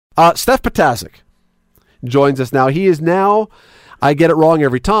Stef Ptaszek joins us now. He is now, I get it wrong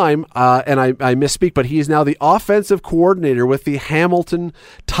every time, and I misspeak, but he is now the offensive coordinator with the Hamilton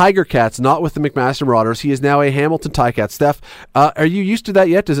Tiger-Cats, not with the McMaster Marauders. He is now a Hamilton Ticats. Stef, are you used to that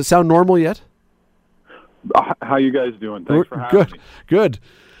yet? Does it sound normal yet? How you guys doing? Thanks for having me. Good.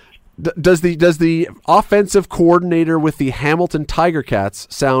 Does the offensive coordinator with the Hamilton Tiger-Cats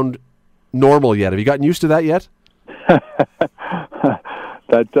sound normal yet? Have you gotten used to that yet?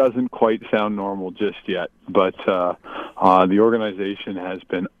 That doesn't quite sound normal just yet, but the organization has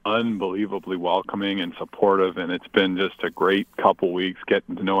been unbelievably welcoming and supportive, and it's been just a great couple weeks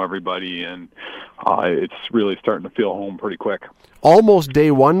getting to know everybody, and it's really starting to feel home pretty quick. Almost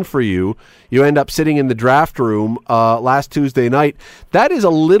day one for you. You end up sitting in the draft room last Tuesday night. That is a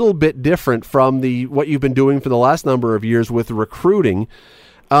little bit different from what you've been doing for the last number of years with recruiting.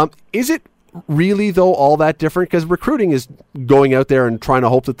 Is it really, though, all that different? Because recruiting is going out there and trying to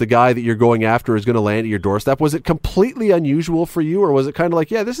hope that the guy that you're going after is going to land at your doorstep. Was it completely unusual for you, or was it kind of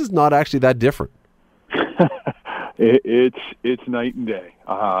like, yeah, this is not actually that different? It's night and day.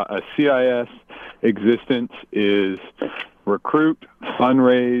 A CIS existence is recruit,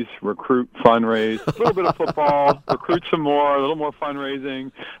 fundraise, a little bit of football, recruit some more, a little more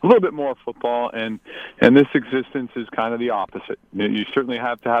fundraising, a little bit more football, and this existence is kind of the opposite. You certainly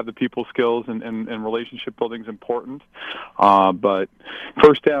have to have the people skills, and relationship building is important, but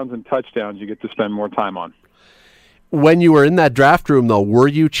first downs and touchdowns you get to spend more time on. When you were in that draft room, though, were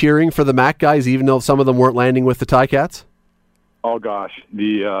you cheering for the MAC guys, even though some of them weren't landing with the Ticats? Oh gosh,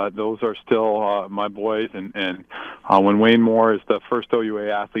 those are still my boys, and when Wayne Moore is the first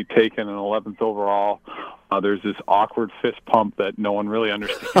OUA athlete taken in 11th overall, there's this awkward fist pump that no one really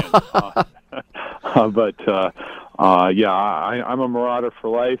understands. But I'm a Marauder for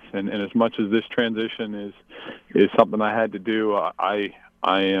life, and as much as this transition is something I had to do,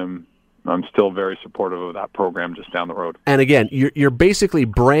 I'm still very supportive of that program just down the road. And again, you're basically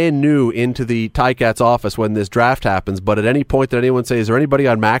brand new into the Ticats office when this draft happens, but at any point did anyone say, is there anybody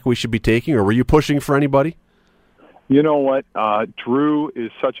on MAC we should be taking, or were you pushing for anybody? You know what? Drew is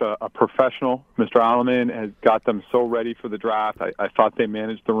such a professional. Mr. Alleman has got them so ready for the draft. I thought they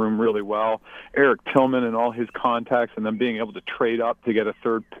managed the room really well. Eric Tillman and all his contacts, and them being able to trade up to get a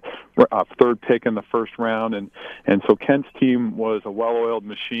third pick in the first round. And so Kent's team was a well-oiled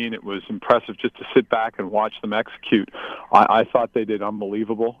machine. It was impressive just to sit back and watch them execute. I thought they did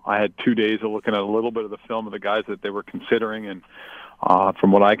unbelievable. I had 2 days of looking at a little bit of the film of the guys that they were considering, and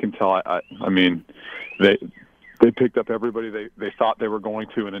from what I can tell, I mean, they picked up everybody they thought they were going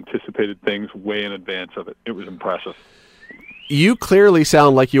to and anticipated things way in advance of it. It was impressive. You clearly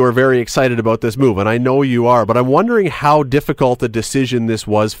sound like you are very excited about this move, and I know you are, but I'm wondering how difficult a decision this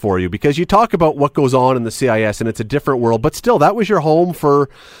was for you, because you talk about what goes on in the CIS, and it's a different world, but still, that was your home for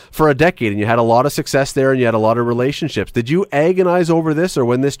a decade, and you had a lot of success there, and you had a lot of relationships. Did you agonize over this, or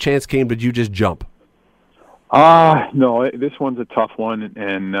when this chance came, did you just jump? No, this one's a tough one,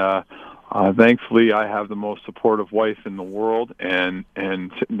 and thankfully, I have the most supportive wife in the world, and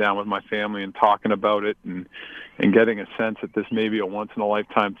sitting down with my family and talking about it, and getting a sense that this may be a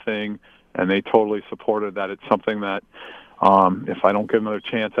once-in-a-lifetime thing, and they totally supported that. It's something that if I don't get another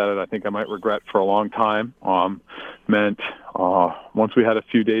chance at it, I think I might regret for a long time. Meant once we had a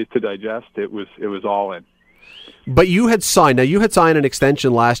few days to digest, it was all in. But you had signed an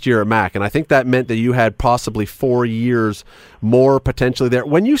extension last year at MAC, and I think that meant that you had possibly 4 years more potentially there.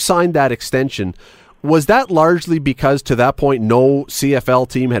 When you signed that extension, was that largely because to that point no CFL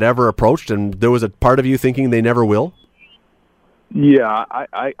team had ever approached, and there was a part of you thinking they never will? Yeah,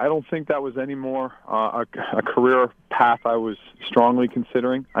 I don't think that was any more a career path I was strongly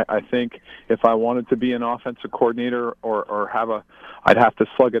considering. I think if I wanted to be an offensive coordinator or I'd have to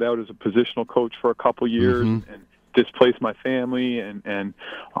slug it out as a positional coach for a couple years and displace my family, and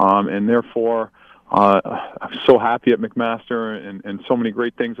therefore I'm so happy at McMaster and so many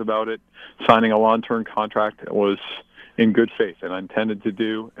great things about it. Signing a long-term contract was in good faith, and I intended to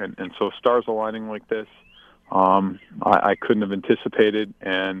do, and so stars aligning like this, I couldn't have anticipated,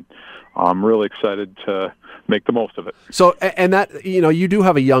 and I'm really excited to make the most of it. So, and that, you do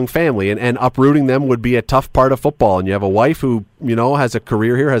have a young family, and uprooting them would be a tough part of football, and you have a wife who, has a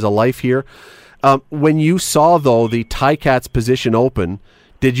career here, has a life here. When you saw, though, the Ticats position open,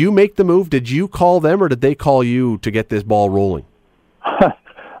 did you make the move? Did you call them, or did they call you to get this ball rolling?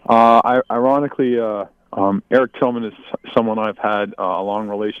 Ironically, Eric Tillman is someone I've had a long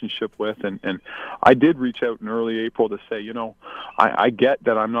relationship with, and I did reach out in early April to say, I get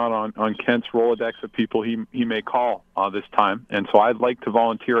that I'm not on Kent's Rolodex of people he may call this time, and so I'd like to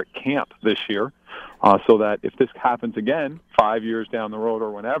volunteer at camp this year. so that if this happens again 5 years down the road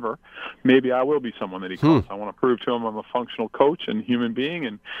or whenever, maybe I will be someone that he calls. I want to prove to him I'm a functional coach and human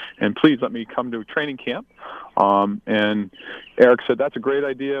being, and please let me come to a training camp. And Eric said, that's a great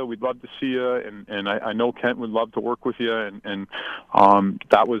idea. We'd love to see you, and I know Kent would love to work with you. And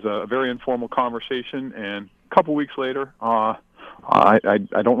that was a very informal conversation. And a couple weeks later, I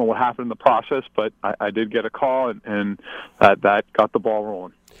don't know what happened in the process, but I did get a call, and that got the ball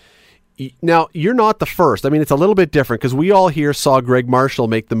rolling. Now, you're not the first. I mean, it's a little bit different because we all here saw Greg Marshall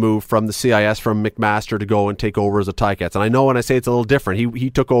make the move from the CIS, from McMaster, to go and take over as a Ticats. And I know when I say it's a little different,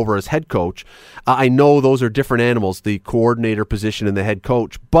 he took over as head coach. I know those are different animals, the coordinator position and the head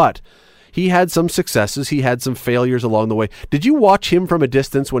coach, but he had some successes. He had some failures along the way. Did you watch him from a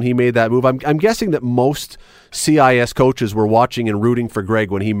distance when he made that move? I'm guessing that most CIS coaches were watching and rooting for Greg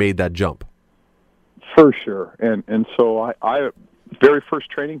when he made that jump. For sure. And so I very first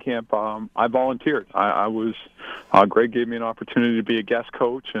training camp, I volunteered. I was Greg gave me an opportunity to be a guest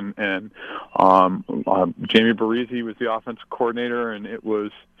coach, and Jamie Barisi was the offensive coordinator, and it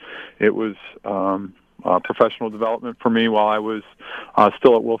was professional development for me while I was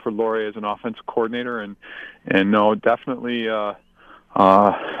still at Wilfrid Laurier as an offensive coordinator, and no, definitely I'm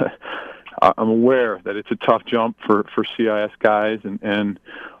aware that it's a tough jump for CIS guys, and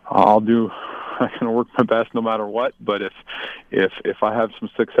I'm going to work my best no matter what. But if I have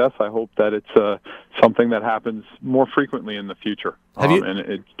some success, I hope that it's something that happens more frequently in the future. And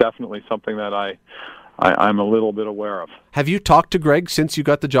it's definitely something that I'm a little bit aware of. Have you talked to Greg since you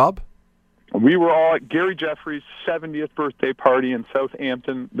got the job? We were all at Gary Jeffrey's 70th birthday party in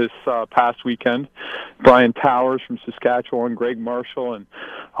Southampton this past weekend. Brian Towers from Saskatchewan, Greg Marshall, and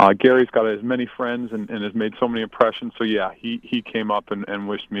Gary's got as many friends and has made so many impressions. So, yeah, he came up and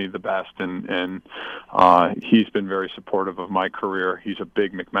wished me the best, and he's been very supportive of my career. He's a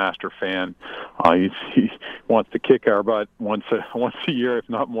big McMaster fan. He wants to kick our butt once a year, if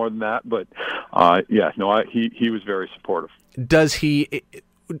not more than that. But, he was very supportive.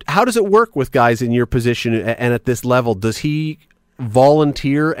 How does it work with guys in your position and at this level? Does he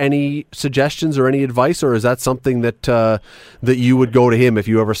volunteer any suggestions or any advice, or is that something that that you would go to him if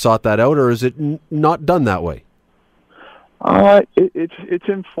you ever sought that out, or is it not done that way? It's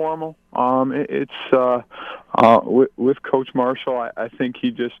informal. With Coach Marshall, I think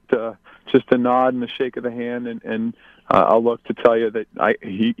he just a nod and a shake of the hand, and I'll look to tell you that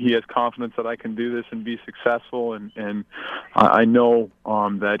he has confidence that I can do this and be successful, and I know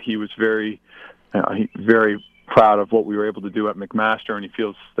that he was very proud of what we were able to do at McMaster, and he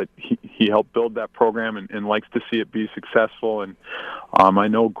feels that he helped build that program and likes to see it be successful. And I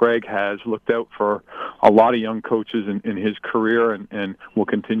know Greg has looked out for a lot of young coaches in his career, and will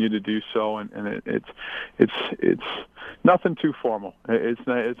continue to do so. And it's nothing too formal. I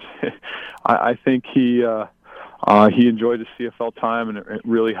think he enjoyed his CFL time, and it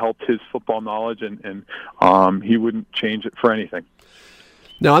really helped his football knowledge, and he wouldn't change it for anything.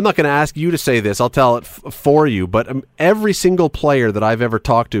 Now, I'm not going to ask you to say this. I'll tell it for you. But every single player that I've ever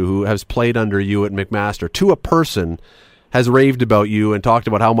talked to who has played under you at McMaster, to a person, has raved about you and talked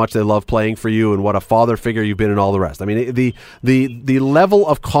about how much they love playing for you and what a father figure you've been and all the rest. I mean, the level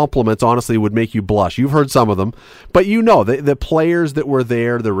of compliments, honestly, would make you blush. You've heard some of them, but the players that were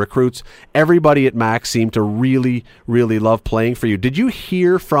there, the recruits, everybody at Mac seemed to really, really love playing for you. Did you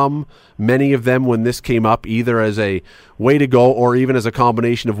hear from many of them when this came up, either as a way to go or even as a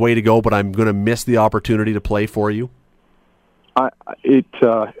combination of way to go, but I'm going to miss the opportunity to play for you? As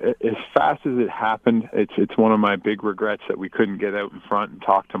fast as it happened, it's one of my big regrets that we couldn't get out in front and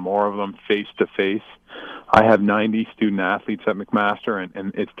talk to more of them face to face. I have 90 student athletes at McMaster,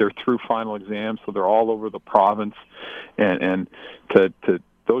 and it's they're through final exams, so they're all over the province. And to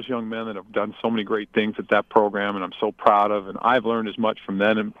those young men that have done so many great things at that program, and I'm so proud of, and I've learned as much from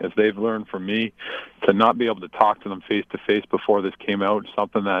them as they've learned from me, to not be able to talk to them face to face before this came out is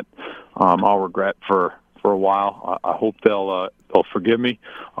something that I'll regret for a while. I hope they'll forgive me.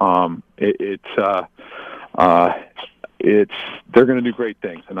 They're going to do great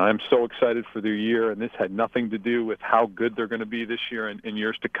things, and I'm so excited for their year. And this had nothing to do with how good they're going to be this year and in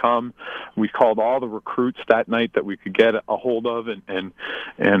years to come. We called all the recruits that night that we could get a hold of, and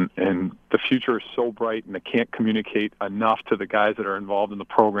the future is so bright, and I can't communicate enough to the guys that are involved in the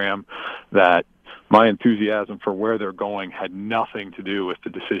program that my enthusiasm for where they're going had nothing to do with the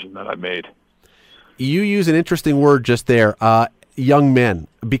decision that I made. You use an interesting word just there, young men,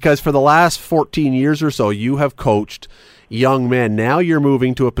 because for the last 14 years or so, you have coached young men. Now you're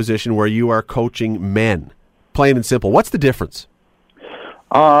moving to a position where you are coaching men, plain and simple. What's the difference?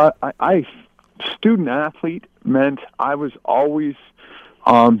 Student athlete meant I was always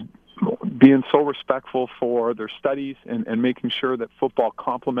being so respectful for their studies and making sure that football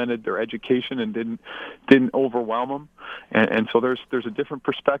complemented their education and didn't overwhelm them. And so there's a different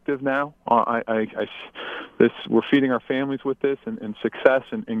perspective now. We're feeding our families with this and success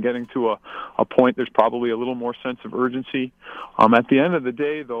and getting to a point. There's probably a little more sense of urgency. At the end of the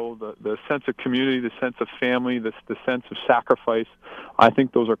day, though, the sense of community, the sense of family, the sense of sacrifice, I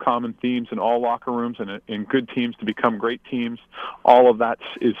think those are common themes in all locker rooms and in good teams to become great teams. All of that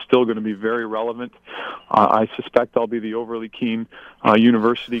is still going to be very relevant. I suspect I'll be the overly keen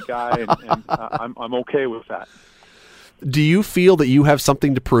university guy, and I'm okay with that. Do you feel that you have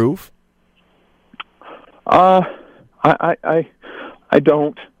something to prove? I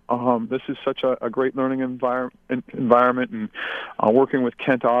don't. This is such a great learning environment, and working with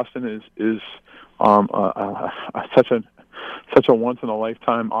Kent Austin is such a once in a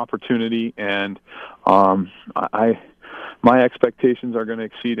lifetime opportunity, and my expectations are going to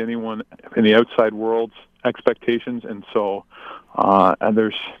exceed anyone in the outside world's expectations, and so and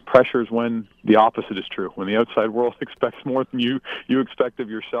there's pressures when the opposite is true, when the outside world expects more than you expect of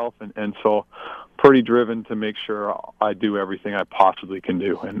yourself, and so pretty driven to make sure I do everything I possibly can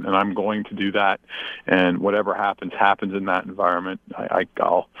do, and I'm going to do that, and whatever happens in that environment.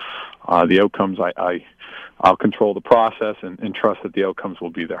 The outcomes I'll control the process and trust that the outcomes will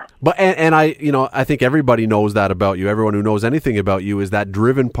be there. But and I think everybody knows that about you. Everyone who knows anything about you is that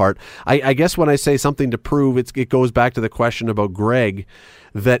driven part. I guess when I say something to prove, it goes back to the question about Greg,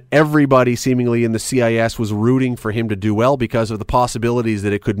 that everybody seemingly in the CIS was rooting for him to do well because of the possibilities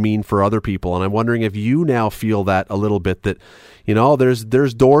that it could mean for other people. And I'm wondering if you now feel that a little bit, that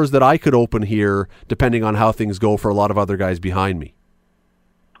there's doors that I could open here depending on how things go for a lot of other guys behind me.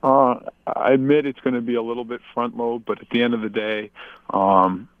 I admit it's going to be a little bit front load, but at the end of the day,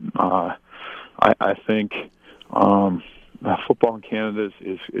 I think football in Canada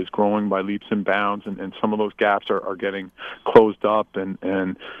is growing by leaps and bounds, and some of those gaps are getting closed up, and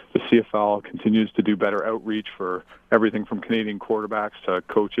the CFL continues to do better outreach for everything from Canadian quarterbacks to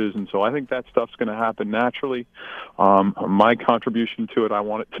coaches, and so I think that stuff's going to happen naturally. My contribution to it, I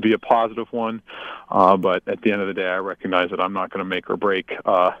want it to be a positive one, but at the end of the day, I recognize that I'm not going to make or break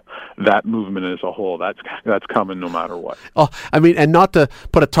that movement as a whole. That's coming no matter what. Oh, I mean, and not to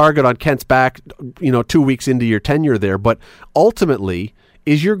put a target on Kent's back, 2 weeks into your tenure there, but ultimately,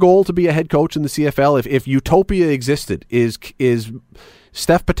 is your goal to be a head coach in the CFL? If utopia existed, is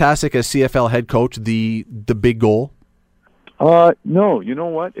Stef Ptaszek as CFL head coach the big goal? No. You know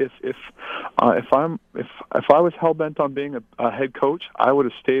what? If I was hell bent on being a head coach, I would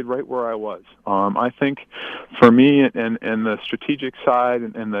have stayed right where I was. I think for me and the strategic side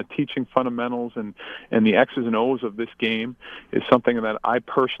and the teaching fundamentals and the X's and O's of this game is something that I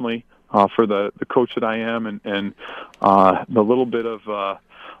personally, for the coach that I am and the little bit of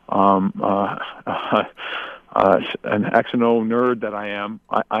an X and O nerd that I am,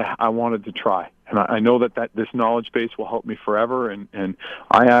 I wanted to try. And I know that this knowledge base will help me forever, and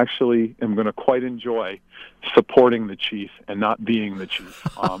I actually am going to quite enjoy supporting the chief and not being the chief.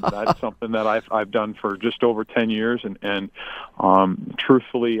 That's something that I've done for just over 10 years, and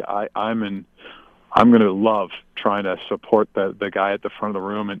truthfully, I'm going to love trying to support the guy at the front of the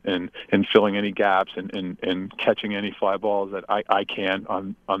room and filling any gaps and catching any fly balls that I can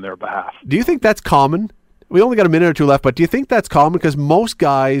on their behalf. Do you think that's common? We only got a minute or two left, but do you think that's common? Because most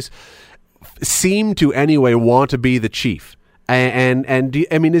guys seem to anyway want to be the chief. And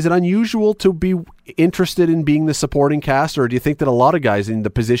is it unusual to be interested in being the supporting cast, or do you think that a lot of guys in the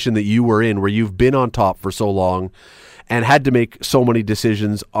position that you were in, where you've been on top for so long and had to make so many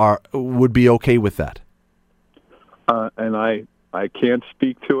decisions, would be okay with that? And I can't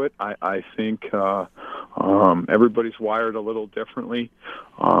speak to it. I think everybody's wired a little differently.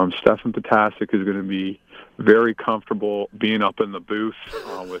 Stef Ptaszek is going to be very comfortable being up in the booth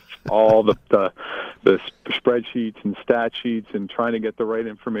with all the spreadsheets and stat sheets and trying to get the right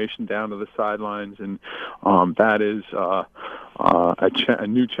information down to the sidelines, and that is a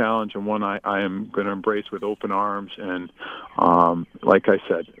new challenge, and one I am going to embrace with open arms. And like I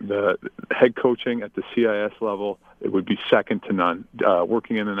said, the head coaching at the CIS level, it would be second to none.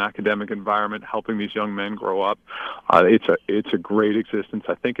 Working in an academic environment, helping these young men grow up, it's a great existence.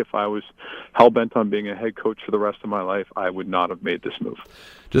 I think if I was hell-bent on being a head coach for the rest of my life, I would not have made this move.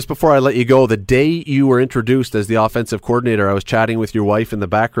 Just before I let you go, the day you were introduced as the offensive coordinator, I was chatting with your wife in the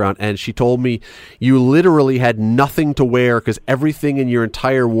background, and she told me you literally had nothing to wear because everything in your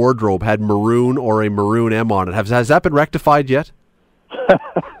entire wardrobe had maroon or a maroon M on it. Has that been rectified yet?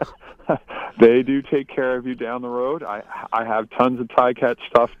 They do take care of you down the road. I have tons of Ticats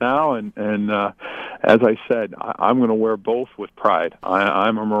stuff now, and as I said, I'm going to wear both with pride.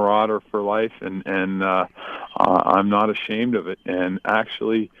 I'm a Marauder for life, and I'm not ashamed of it. And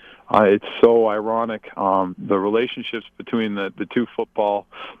actually, it's so ironic. The relationships between the two football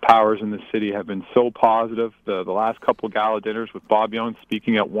powers in the city have been so positive. The last couple of gala dinners with Bob Young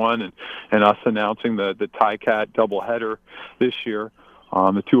speaking at one and us announcing the Ticat doubleheader this year.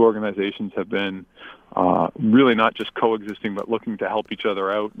 The two organizations have been really not just coexisting, but looking to help each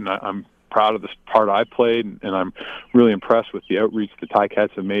other out. And I'm proud of this part I played, and I'm really impressed with the outreach the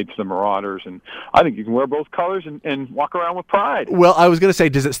Ticats have made to the Marauders. And I think you can wear both colors and walk around with pride. Well, I was going to say,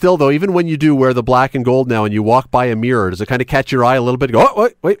 does it still, though, even when you do wear the black and gold now and you walk by a mirror, does it kind of catch your eye a little bit and go, oh,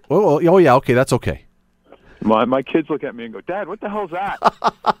 wait, oh yeah, okay, that's okay? My kids look at me and go, Dad, what the hell's that?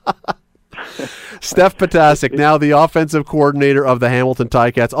 Stef Ptaszek, now the offensive coordinator of the Hamilton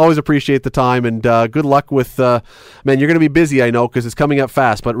Ticats. Always appreciate the time, and good luck with, man, you're going to be busy, I know, because it's coming up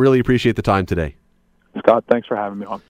fast, but really appreciate the time today. Scott, thanks for having me on.